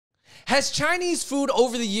Has Chinese food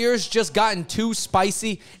over the years just gotten too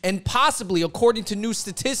spicy? And possibly, according to new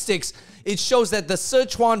statistics, it shows that the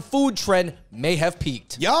Sichuan food trend may have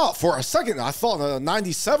peaked. Yeah, for a second, I thought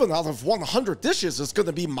 97 out of 100 dishes is going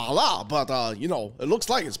to be mala, but, you know, it looks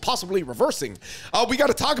like it's possibly reversing. We got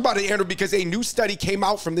to talk about it, Andrew, because a new study came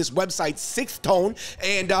out from this website, Sixth Tone,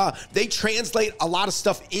 and they translate a lot of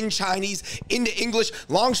stuff in Chinese into English.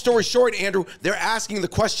 Long story short, Andrew, they're asking the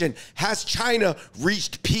question, has China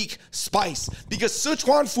reached peak spice? Because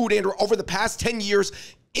Sichuan food, Andrew, over the past 10 years,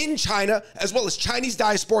 in China, as well as Chinese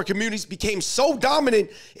diaspora communities, became so dominant,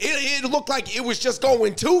 it looked like it was just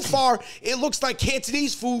going too far. It looks like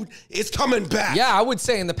Cantonese food is coming back. Yeah, I would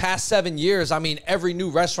say in the past 7 years, I mean, every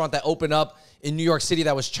new restaurant that opened up in New York City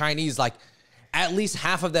that was Chinese, like at least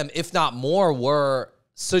half of them, if not more, were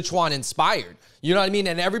Sichuan inspired. You know what I mean?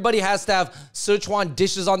 And everybody has to have Sichuan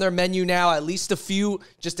dishes on their menu now, at least a few,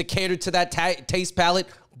 just to cater to that taste palette.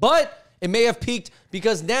 But it may have peaked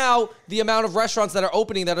because now the amount of restaurants that are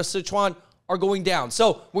opening that are Sichuan are going down.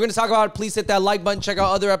 So we're going to talk about it. Please hit that like button. Check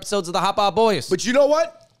out other episodes of the Hot Pot Boys. But you know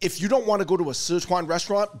what? If you don't want to go to a Sichuan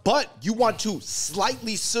restaurant, but you want to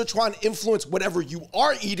slightly Sichuan influence whatever you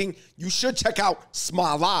are eating, you should check out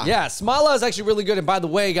Smala. Yeah, Smala is actually really good. And by the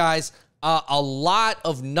way, guys, a lot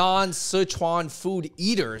of non-Sichuan food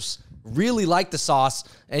eaters really like the sauce.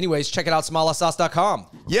 Anyways, check it out, smalasauce.com.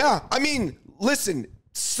 Yeah, I mean, listen,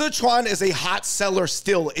 Sichuan is a hot seller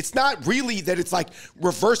still. It's not really that it's like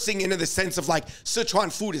reversing into the sense of like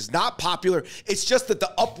Sichuan food is not popular. It's just that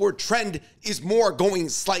the upward trend is more going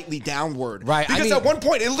slightly downward. Right. Because at one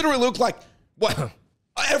point, it literally looked like, what?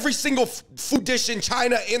 Every single food dish in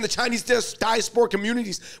China and the Chinese diaspora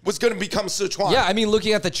communities was going to become Sichuan. Yeah, I mean,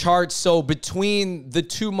 looking at the charts, so between the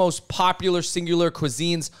two most popular singular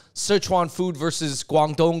cuisines, Sichuan food versus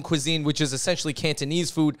Guangdong cuisine, which is essentially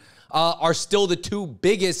Cantonese food, are still the two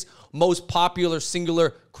biggest, most popular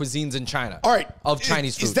singular cuisines in China. All right. Of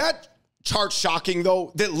Chinese food. Is that chart shocking,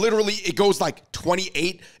 though, that literally it goes like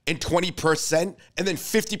 28 and 20% and then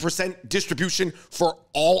 50% distribution for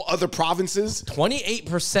all other provinces?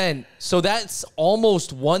 28%. So that's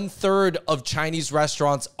almost 1/3 of Chinese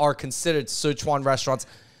restaurants are considered Sichuan restaurants.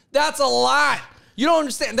 That's a lot. You don't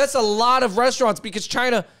understand. That's a lot of restaurants because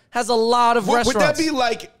China has a lot of restaurants. Would that be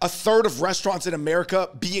like 1/3 of restaurants in America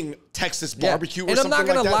being Texas barbecue or something like that? And I'm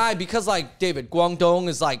not going to lie, because like, David, Guangdong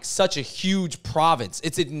is like such a huge province.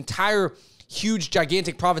 It's an entire huge,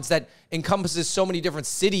 gigantic province that encompasses so many different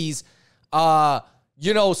cities.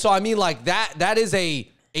 You know, so I mean like that is a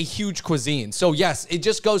huge cuisine. So yes, it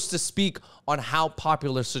just goes to speak on how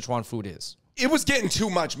popular Sichuan food is. It was getting too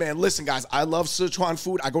much, man. Listen, guys, I love Sichuan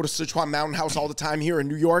food. I go to Sichuan Mountain House all the time here in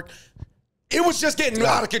New York. It was just getting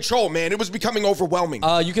out of control, man. It was becoming overwhelming.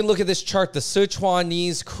 You can look at this chart. The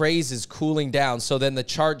Sichuanese craze is cooling down. So then the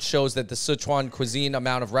chart shows that the Sichuan cuisine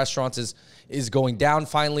amount of restaurants is going down.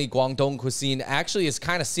 Finally, Guangdong cuisine actually is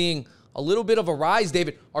kind of seeing a little bit of a rise,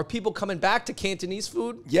 David. Are people coming back to Cantonese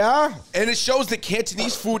food? Yeah, and it shows that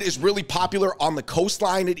Cantonese food is really popular on the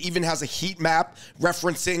coastline. It even has a heat map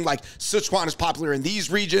referencing like Sichuan is popular in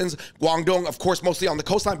these regions. Guangdong, of course, mostly on the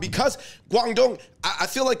coastline because Guangdong, I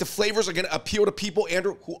feel like the flavors are going to appeal to people,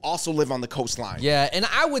 Andrew, who also live on the coastline. Yeah, and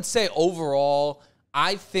I would say overall,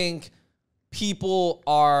 I think people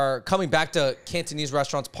are coming back to Cantonese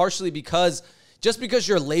restaurants partially because just because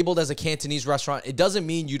you're labeled as a Cantonese restaurant, it doesn't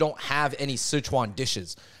mean you don't have any Sichuan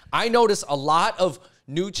dishes. I notice a lot of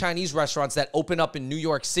new Chinese restaurants that open up in New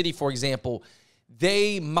York City, for example,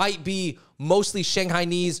 they might be mostly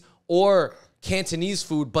Shanghainese or Cantonese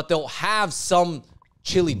food, but they'll have some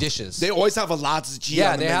chili dishes. They always have a Laziji.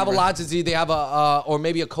 Yeah, they have a Laziji. They have a, or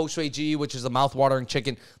maybe a Koshuiji, which is a mouth-watering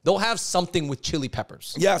chicken. They'll have something with chili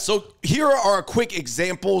peppers. Yeah, so here are quick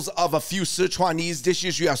examples of a few Sichuanese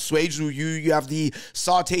dishes. You have suizuyu, you have the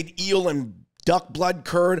sauteed eel and duck blood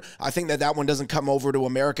curd. I think that one doesn't come over to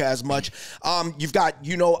America as much. You've got,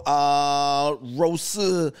 you know,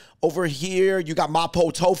 rosu over here. You got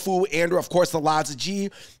mapo tofu, Andrew, of course, the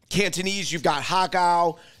Laziji. Cantonese, you've got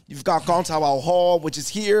hakao. You've got gongtao ho, which is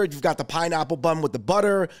here. You've got the pineapple bun with the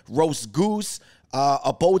butter, roast goose,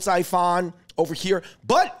 a bozai fan over here.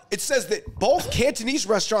 But it says that both Cantonese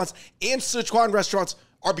restaurants and Sichuan restaurants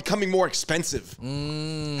are becoming more expensive.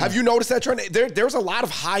 Have you noticed that trend? There's a lot of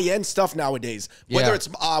high-end stuff nowadays. Whether it's,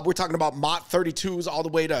 we're talking about Mott 32s all the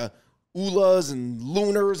way to Ulas and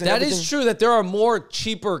Lunars and That everything. is true that there are more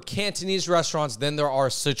cheaper Cantonese restaurants than there are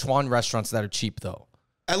Sichuan restaurants that are cheap, though.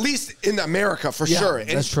 At least in America, for sure. And,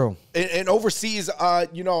 that's true. And overseas,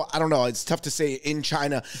 you know, I don't know. It's tough to say in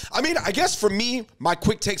China. I mean, I guess for me, my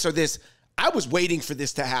quick takes are this. I was waiting for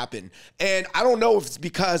this to happen. And I don't know if it's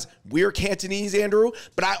because we're Cantonese, Andrew,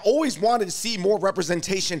 but I always wanted to see more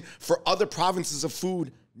representation for other provinces of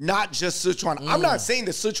food, not just Sichuan. I'm not saying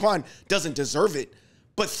that Sichuan doesn't deserve it,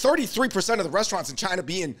 but 33% of the restaurants in China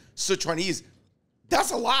being Sichuanese,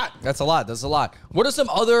 that's a lot. That's a lot. That's a lot. What are some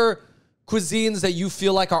other cuisines that you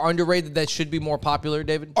feel like are underrated that should be more popular,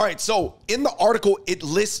 David? All right, so in the article, it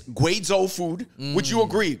lists Guizhou food. Would you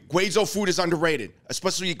agree? Guizhou food is underrated,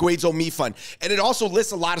 especially Guizhou Mi Fun. And it also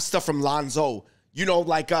lists a lot of stuff from Lanzhou, you know,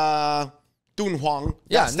 like Dunhuang.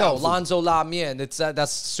 Yeah, no, Lanzhou La Mian.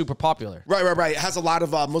 That's super popular. Right. It has a lot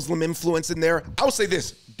of Muslim influence in there. I would say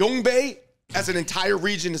this, Dongbei as an entire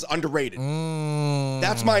region is underrated.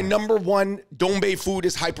 That's my number one. Dongbei food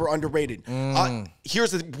is hyper underrated.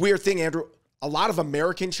 Here's the weird thing, Andrew. A lot of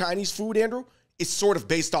American Chinese food, Andrew, is sort of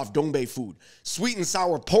based off Dongbei food. Sweet and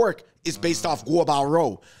sour pork is based off guobao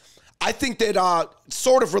rou. I think that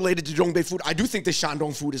sort of related to Dongbei food, I do think that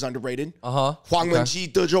Shandong food is underrated.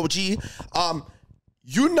 Huangwenji, Dezhouji.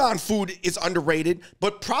 Yunnan food is underrated,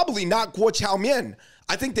 but probably not guoqiao mian.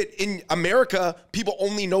 I think that in America, people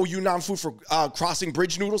only know Yunnan food for crossing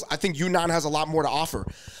bridge noodles. I think Yunnan has a lot more to offer.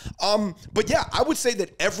 But yeah, I would say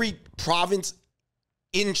that every province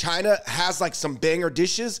in China has like some banger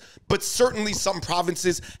dishes, but certainly some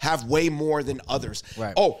provinces have way more than others.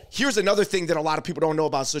 Right. Oh, here's another thing that a lot of people don't know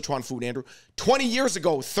about Sichuan food, Andrew. 20 years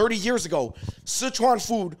ago, 30 years ago, Sichuan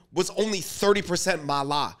food was only 30%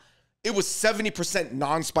 mala. It was 70%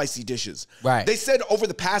 non-spicy dishes. Right. They said over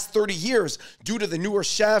the past 30 years, due to the newer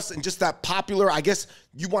chefs and just that popular, I guess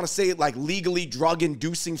you want to say it like legally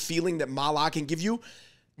drug-inducing feeling that mala can give you.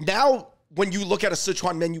 Now, when you look at a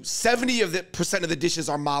Sichuan menu, 70% of the dishes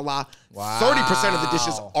are mala. Wow. 30% of the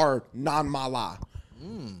dishes are non-mala.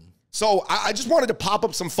 So I just wanted to pop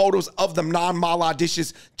up some photos of the non-mala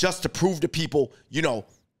dishes just to prove to people, you know.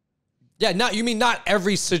 Yeah, you mean not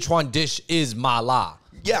every Sichuan dish is mala.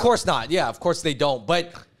 Yeah. Of course not. Yeah, of course they don't.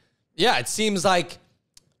 But yeah, it seems like,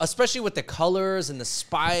 especially with the colors and the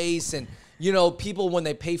spice and, you know, people when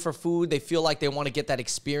they pay for food, they feel like they want to get that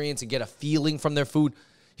experience and get a feeling from their food.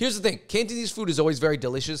 Here's the thing. Cantonese food is always very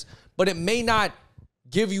delicious, but it may not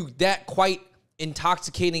give you that quite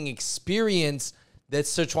intoxicating experience that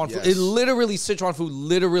Sichuan food. Sichuan food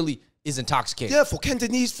literally is intoxicating. Yeah, for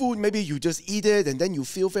Cantonese food, maybe you just eat it and then you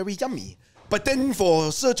feel very yummy. But then for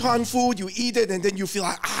Sichuan food, you eat it and then you feel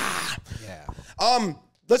like, Yeah.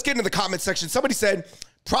 Let's get into the comment section. Somebody said,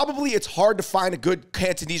 probably it's hard to find a good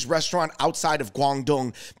Cantonese restaurant outside of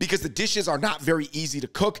Guangdong because the dishes are not very easy to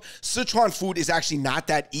cook. Sichuan food is actually not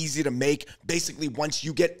that easy to make, basically once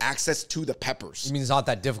you get access to the peppers. It means it's not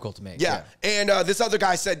that difficult to make. Yeah. And this other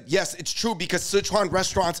guy said, yes, it's true because Sichuan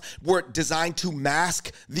restaurants were designed to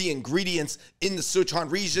mask the ingredients in the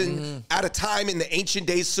Sichuan region. At a time in the ancient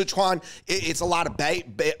days, Sichuan, it's a lot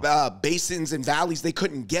of basins and valleys. They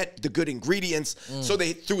couldn't get the good ingredients, so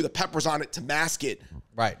they threw the peppers on it to mask it.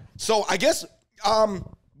 Right. So I guess,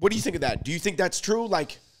 what do you think of that? Do you think that's true?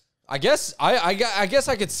 Like, I guess I guess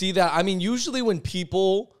I could see that. I mean, usually when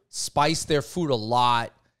people spice their food a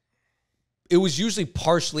lot, it was usually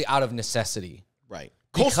partially out of necessity. right.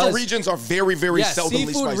 Coastal regions are very, very seldomly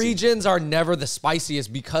seafood spicy. regions are never the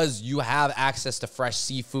spiciest because you have access to fresh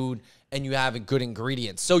seafood and you have good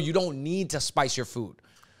ingredients. So you don't need to spice your food.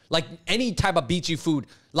 Like any type of beachy food,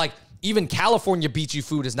 like even California beachy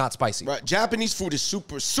food is not spicy. Right. Japanese food is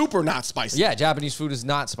super, super not spicy. Yeah, Japanese food is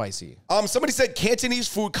not spicy. Somebody said Cantonese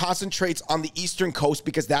food concentrates on the eastern coast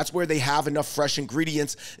because that's where they have enough fresh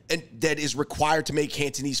ingredients and that is required to make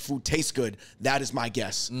Cantonese food taste good. That is my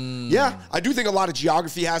guess. Yeah, I do think a lot of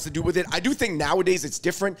geography has to do with it. I do think nowadays it's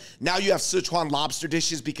different. Now you have Sichuan lobster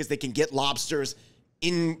dishes because they can get lobsters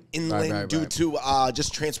inland due to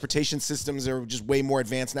just transportation systems are just way more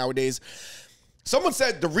advanced nowadays. Someone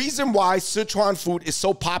said the reason why Sichuan food is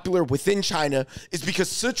so popular within China is because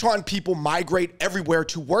Sichuan people migrate everywhere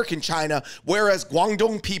to work in China, whereas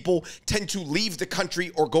Guangdong people tend to leave the country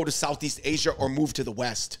or go to Southeast Asia or move to the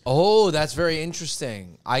West. Oh, that's very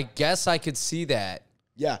interesting. I guess I could see that.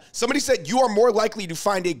 Yeah. Somebody said you are more likely to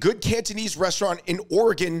find a good Cantonese restaurant in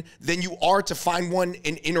Oregon than you are to find one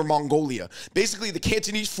in Inner Mongolia. Basically, the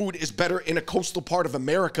Cantonese food is better in a coastal part of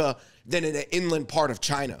America than in an inland part of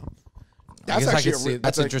China. That's actually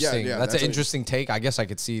that's interesting. That's an interesting take. I guess I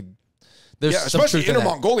could see. There's especially Inner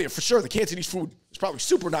Mongolia for sure. The Cantonese food is probably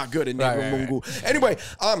super not good in Inner Mongolia. Anyway,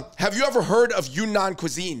 have you ever heard of Yunnan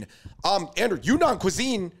cuisine? Andrew, Yunnan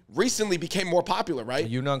cuisine recently became more popular, right?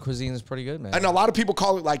 Yunnan cuisine is pretty good, man. And a lot of people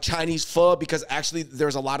call it like Chinese pho because actually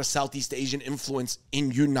there's a lot of Southeast Asian influence in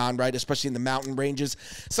Yunnan, right? Especially in the mountain ranges.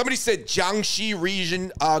 Somebody said Jiangxi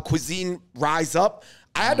region cuisine rise up.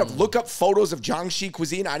 I had to look up photos of Jiangxi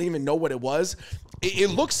cuisine. I didn't even know what it was. It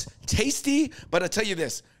looks tasty, but I'll tell you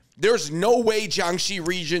this. There's no way Jiangxi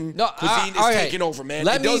region cuisine is taking over, man.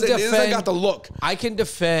 It doesn't got the look. I can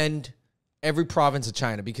defend every province of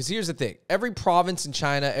China because here's the thing. Every province in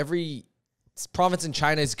China is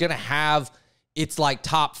going to have its like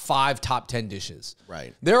top 5, top 10 dishes.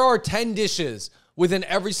 Right. There are 10 dishes within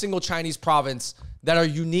every single Chinese province that are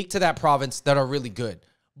unique to that province that are really good.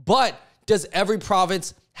 But does every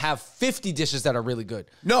province have 50 dishes that are really good?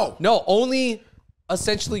 No. No, only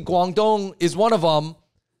essentially Guangdong is one of them,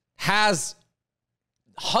 has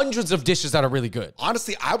hundreds of dishes that are really good.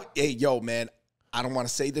 Honestly, hey, yo, man, I don't want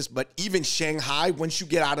to say this, but even Shanghai, once you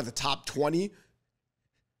get out of the top 20,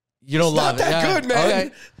 you don't love it. Not that good, man.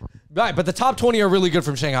 Okay. Right, but the top 20 are really good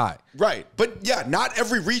from Shanghai. Right. But yeah, not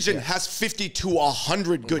every region has 50 to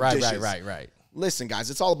 100 good dishes. Right. Listen, guys,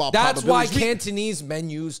 it's all about That's why Cantonese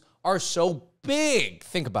menus are so big.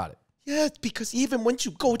 Think about it. Yeah, because even once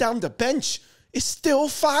you go down the bench, it's still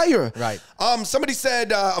fire. Right. Somebody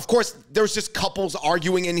said, of course, there's just couples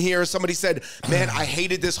arguing in here. Somebody said, man, I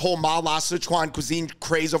hated this whole mala Sichuan cuisine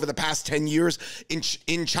craze over the past 10 years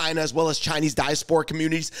in China, as well as Chinese diaspora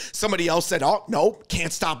communities. Somebody else said, oh, no,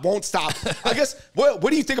 can't stop, won't stop. I guess, what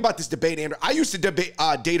do you think about this debate, Andrew? I used to date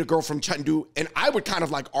a girl from Chengdu, and I would kind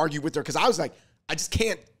of like argue with her because I was like, I just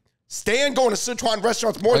can't stand going to Sichuan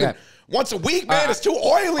restaurants more than once a week, man. It's too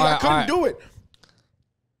oily. I couldn't do it.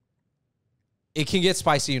 It can get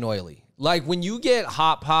spicy and oily. Like when you get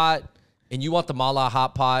hot pot and you want the mala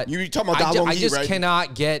hot pot, you talking about I just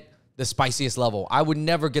cannot get the spiciest level. I would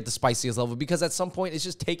never get the spiciest level because at some point it's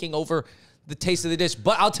just taking over the taste of the dish.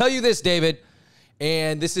 But I'll tell you this, David,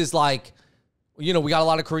 and this is like, you know, we got a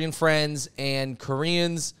lot of Korean friends, and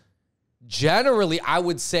Koreans generally, I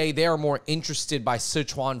would say they are more interested by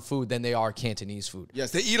Sichuan food than they are Cantonese food.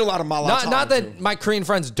 Yes, they eat a lot of mala. Not that my Korean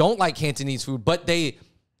friends don't like Cantonese food, but they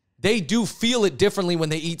do feel it differently when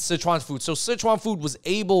they eat Sichuan food. So Sichuan food was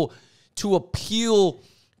able to appeal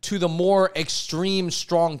to the more extreme,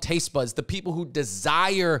 strong taste buds, the people who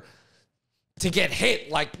desire to get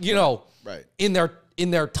hit, like, you know, in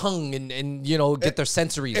their tongue and you know, get their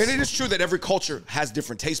sensories. And it is true that every culture has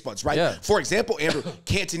different taste buds, right? Yeah. For example, Andrew,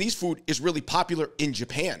 Cantonese food is really popular in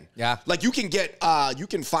Japan. Yeah. Like you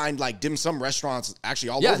can find like dim sum restaurants actually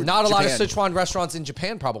all over Japan. Yeah, not a lot of Sichuan restaurants in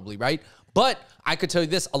Japan probably, right? But I could tell you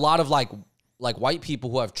this, a lot of like white people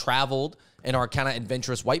who have traveled and are kind of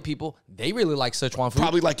adventurous white people, they really like Sichuan food.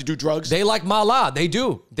 Probably like to do drugs. They like mala. They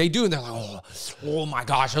do. And they're like, oh my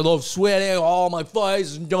gosh, I love sweating. Oh, my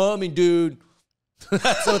face is dummy, dude.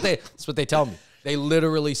 That's what they tell me. They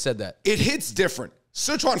literally said that. It hits different.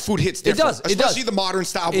 Sichuan food hits different. It does. Especially the modern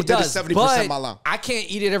style with the 70% mala. I can't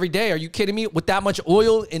eat it every day. Are you kidding me? With that much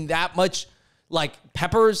oil and that much like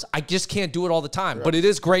peppers, I just can't do it all the time. Right. But it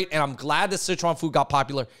is great, and I'm glad that Sichuan food got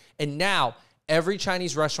popular. And now every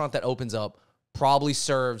Chinese restaurant that opens up probably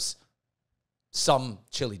serves some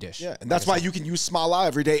chili dish. Yeah, and that's why you can use smala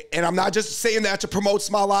every day. And I'm not just saying that to promote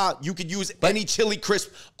smala. You could use any chili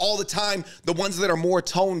crisp all the time, the ones that are more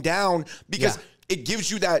toned down, because it gives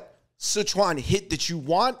you that Sichuan hit that you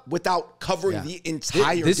want without covering the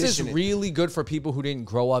entire dish. This is really good for people who didn't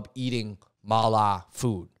grow up eating mala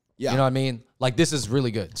food. Yeah. You know what I mean? Like, this is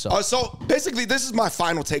really good. So basically, this is my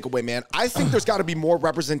final takeaway, man. I think there's got to be more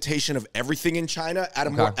representation of everything in China at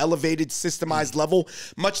a more elevated, systemized level.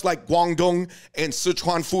 Much like Guangdong and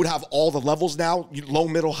Sichuan food have all the levels now, low,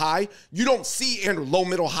 middle, high. You don't see low,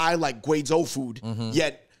 middle, high like Guizhou food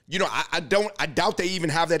yet. You know, I doubt they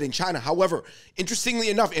even have that in China. However,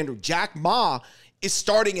 interestingly enough, Andrew, Jack Ma is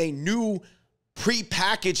starting a new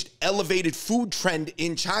pre-packaged elevated food trend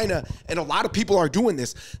in China, and a lot of people are doing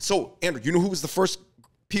this. So, Andrew, you know who was the first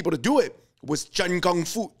people to do it? Was Zhen Kung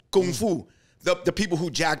Fu, the people who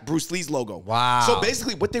jacked Bruce Lee's logo. Wow. So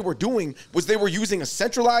basically what they were doing was they were using a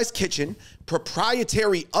centralized kitchen,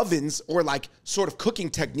 proprietary ovens, or like sort of cooking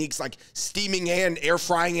techniques like steaming and air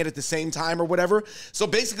frying it at the same time or whatever. So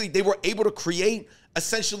basically they were able to create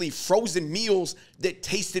essentially frozen meals that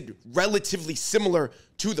tasted relatively similar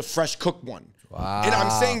to the fresh cooked one. Wow. And I'm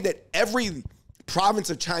saying that every province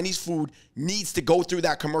of Chinese food needs to go through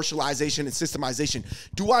that commercialization and systemization.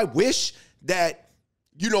 Do I wish that,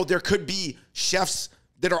 you know, there could be chefs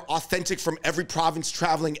that are authentic from every province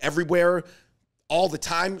traveling everywhere all the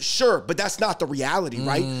time? Sure, but that's not the reality,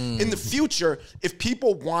 right? In the future, if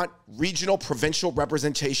people want regional, provincial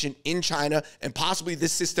representation in China, and possibly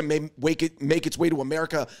this system may make its way to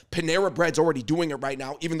America, Panera Bread's already doing it right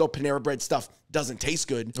now, even though Panera Bread stuff doesn't taste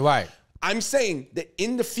good. Right. I'm saying that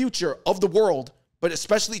in the future of the world, but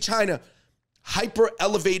especially China,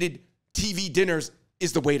 hyper-elevated TV dinners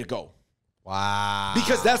is the way to go. Wow.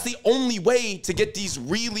 Because that's the only way to get these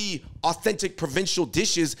really authentic provincial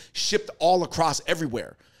dishes shipped all across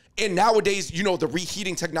everywhere. And nowadays, you know, the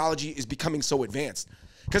reheating technology is becoming so advanced.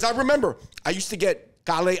 Because I remember I used to get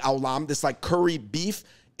gale ao lam, this like curry beef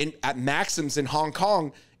at Maxim's in Hong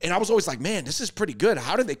Kong. And I was always like, man, this is pretty good.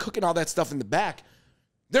 How are they cooking all that stuff in the back?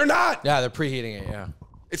 They're not. Yeah, they're preheating it, yeah.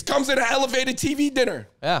 It comes in an elevated TV dinner.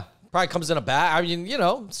 Yeah, probably comes in a bag. I mean, you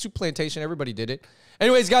know, soup plantation, everybody did it.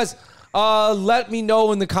 Anyways, guys, let me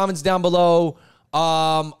know in the comments down below.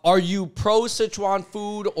 Are you pro Sichuan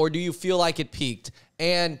food or do you feel like it peaked?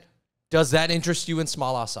 And does that interest you in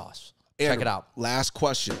smala sauce? Check it out. Last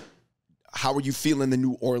question. How are you feeling the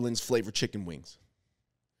New Orleans flavored chicken wings?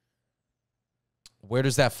 Where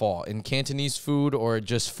does that fall? In Cantonese food or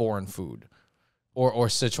just foreign food? Or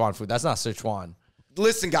Sichuan food? That's not Sichuan.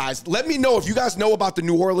 Listen, guys, let me know if you guys know about the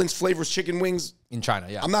New Orleans flavors chicken wings. In China,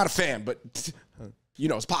 yeah. I'm not a fan, but you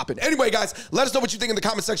know, it's popping. Anyway, guys, let us know what you think in the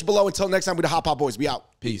comment section below. Until next time, we're the Hot Pot Boys. We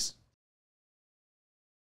out. Peace.